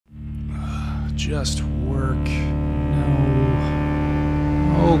just work. No.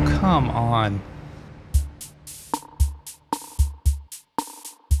 Oh, come on.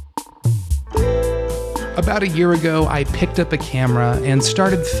 About a year ago, I picked up a camera and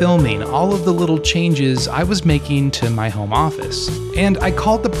started filming all of the little changes I was making to my home office. And I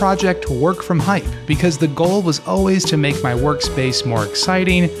called the project Work from Hype because the goal was always to make my workspace more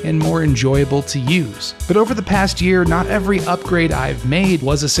exciting and more enjoyable to use. But over the past year, not every upgrade I've made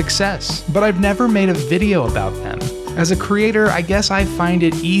was a success, but I've never made a video about them. As a creator, I guess I find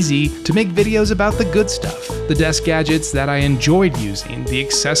it easy to make videos about the good stuff, the desk gadgets that I enjoyed using, the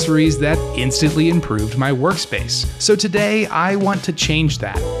accessories that instantly improved my workspace. So today, I want to change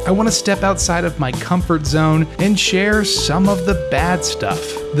that. I want to step outside of my comfort zone and share some of the bad stuff,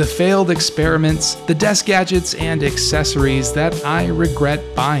 the failed experiments, the desk gadgets and accessories that I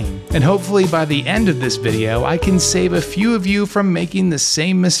regret buying. And hopefully by the end of this video, I can save a few of you from making the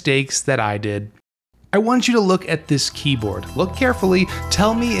same mistakes that I did. I want you to look at this keyboard. Look carefully,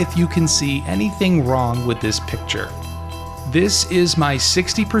 tell me if you can see anything wrong with this picture. This is my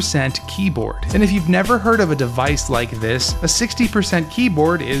 60% keyboard. And if you've never heard of a device like this, a 60%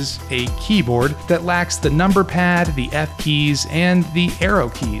 keyboard is a keyboard that lacks the number pad, the F keys, and the arrow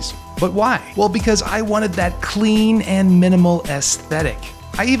keys. But why? Well, because I wanted that clean and minimal aesthetic.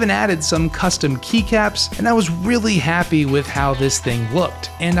 I even added some custom keycaps, and I was really happy with how this thing looked.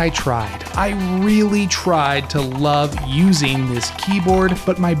 And I really tried to love using this keyboard,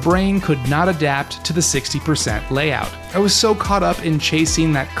 but my brain could not adapt to the 60% layout. I was so caught up in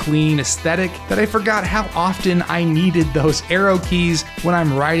chasing that clean aesthetic that I forgot how often I needed those arrow keys when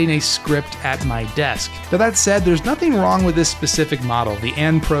I'm writing a script at my desk. Now that said, there's nothing wrong with this specific model. The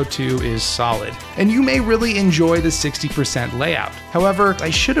N Pro 2 is solid, and you may really enjoy the 60% layout. However, I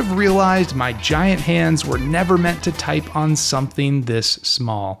should have realized my giant hands were never meant to type on something this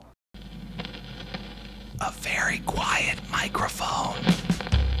small. A very quiet microphone.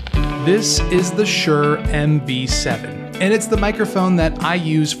 This is the Shure MV7, and it's the microphone that I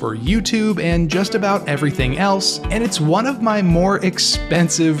use for YouTube and just about everything else, and it's one of my more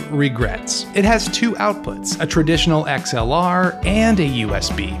expensive regrets. It has two outputs, a traditional XLR and a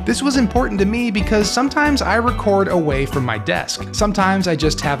USB. This was important to me because sometimes I record away from my desk. Sometimes I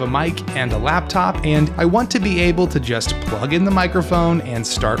just have a mic and a laptop, and I want to be able to just plug in the microphone and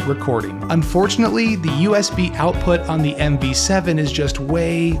start recording. Unfortunately, the USB output on the MV7 is just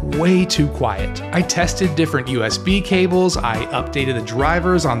way too quiet. I tested different USB cables, I updated the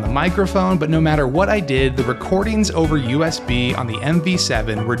drivers on the microphone, but no matter what I did, the recordings over USB on the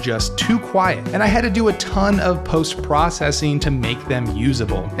MV7 were just too quiet, and I had to do a ton of post-processing to make them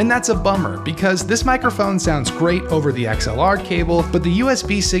usable. And that's a bummer, because this microphone sounds great over the XLR cable, but the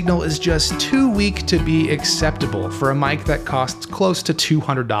USB signal is just too weak to be acceptable for a mic that costs close to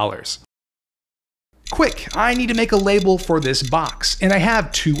 $200. Quick, I need to make a label for this box, and I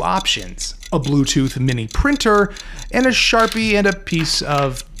have two options: a Bluetooth mini printer and a Sharpie and a piece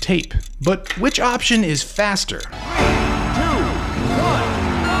of tape. But which option is faster? 3, 2, 1,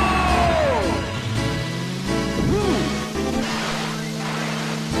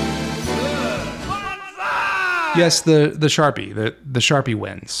 Yes, the Sharpie. The Sharpie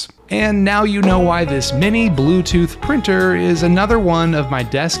wins. And now you know why this mini Bluetooth printer is another one of my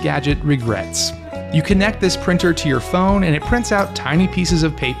desk gadget regrets. You connect this printer to your phone and it prints out tiny pieces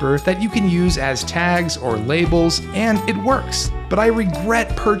of paper that you can use as tags or labels, and it works. But I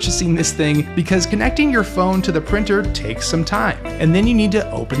regret purchasing this thing because connecting your phone to the printer takes some time. And then you need to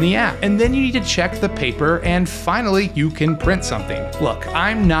open the app. And then you need to check the paper, and finally you can print something. Look,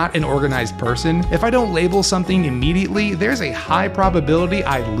 I'm not an organized person. If I don't label something immediately, there's a high probability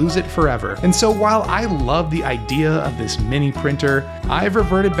I lose it forever. And so while I love the idea of this mini printer, I've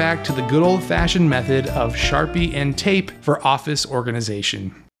reverted back to the good old-fashioned method of Sharpie and tape for office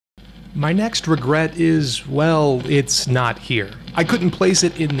organization. My next regret is, well, it's not here. I couldn't place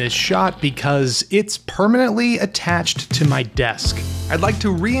it in this shot because it's permanently attached to my desk. I'd like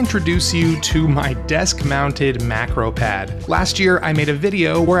to reintroduce you to my desk-mounted macro pad. Last year, I made a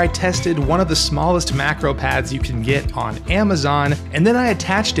video where I tested one of the smallest macro pads you can get on Amazon, and then I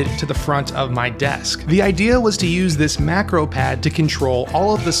attached it to the front of my desk. The idea was to use this macro pad to control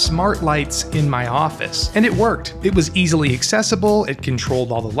all of the smart lights in my office, and it worked. It was easily accessible, it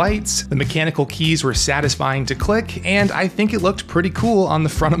controlled all the lights, the mechanical keys were satisfying to click, and I think it looked looked pretty cool on the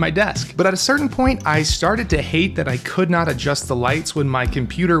front of my desk. But at a certain point, I started to hate that I could not adjust the lights when my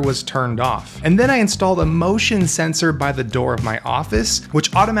computer was turned off. And then I installed a motion sensor by the door of my office,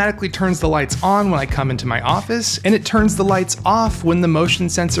 which automatically turns the lights on when I come into my office, and it turns the lights off when the motion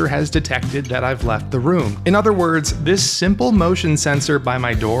sensor has detected that I've left the room. In other words, this simple motion sensor by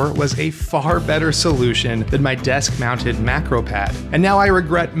my door was a far better solution than my desk-mounted macro pad. And now I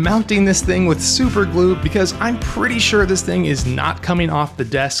regret mounting this thing with super glue because I'm pretty sure this thing is not coming off the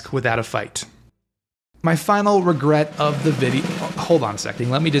desk without a fight. My final regret of the video, hold on a second,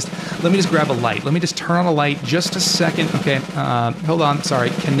 let me just grab a light. Let me just turn on a light just a second. Okay, hold on, sorry,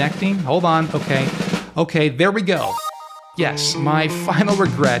 connecting, hold on, okay, there we go. Yes, my final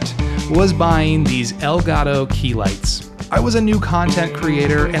regret was buying these Elgato key lights. I was a new content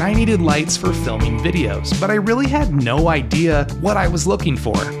creator and I needed lights for filming videos, but I really had no idea what I was looking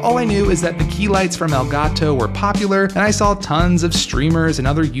for. All I knew is that the key lights from Elgato were popular and I saw tons of streamers and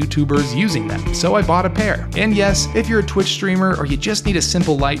other YouTubers using them, so I bought a pair. And yes, if you're a Twitch streamer or you just need a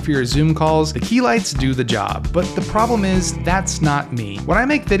simple light for your Zoom calls, the key lights do the job. But the problem is, that's not me. When I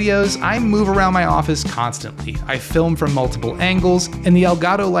make videos, I move around my office constantly. I film from multiple angles, and the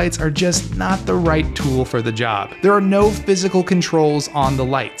Elgato lights are just not the right tool for the job. There are no physical controls on the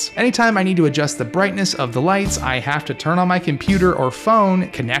lights. Anytime I need to adjust the brightness of the lights, I have to turn on my computer or phone,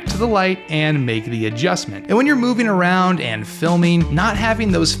 connect to the light, and make the adjustment. And when you're moving around and filming, not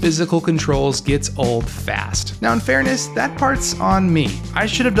having those physical controls gets old fast. Now, in fairness, that part's on me. I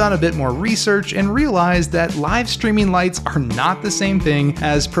should have done a bit more research and realized that live streaming lights are not the same thing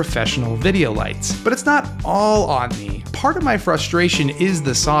as professional video lights. But it's not all on me. Part of my frustration is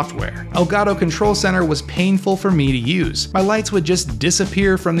the software. Elgato Control Center was painful for me to use. My lights would just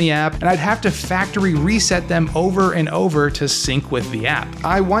disappear from the app and I'd have to factory reset them over and over to sync with the app.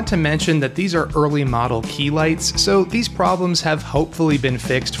 I want to mention that these are early model key lights, so these problems have hopefully been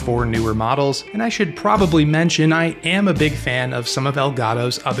fixed for newer models, and I should probably mention I am a big fan of some of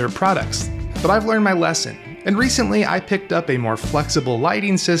Elgato's other products. But I've learned my lesson. And recently I picked up a more flexible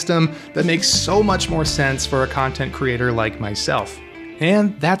lighting system that makes so much more sense for a content creator like myself.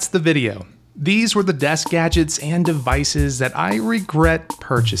 And that's the video. These were the desk gadgets and devices that I regret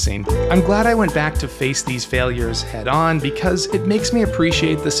purchasing. I'm glad I went back to face these failures head on because it makes me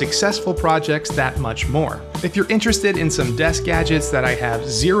appreciate the successful projects that much more. If you're interested in some desk gadgets that I have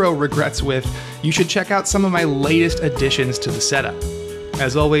zero regrets with, you should check out some of my latest additions to the setup.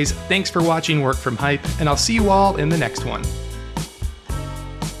 As always, thanks for watching Work from Hype, and I'll see you all in the next one.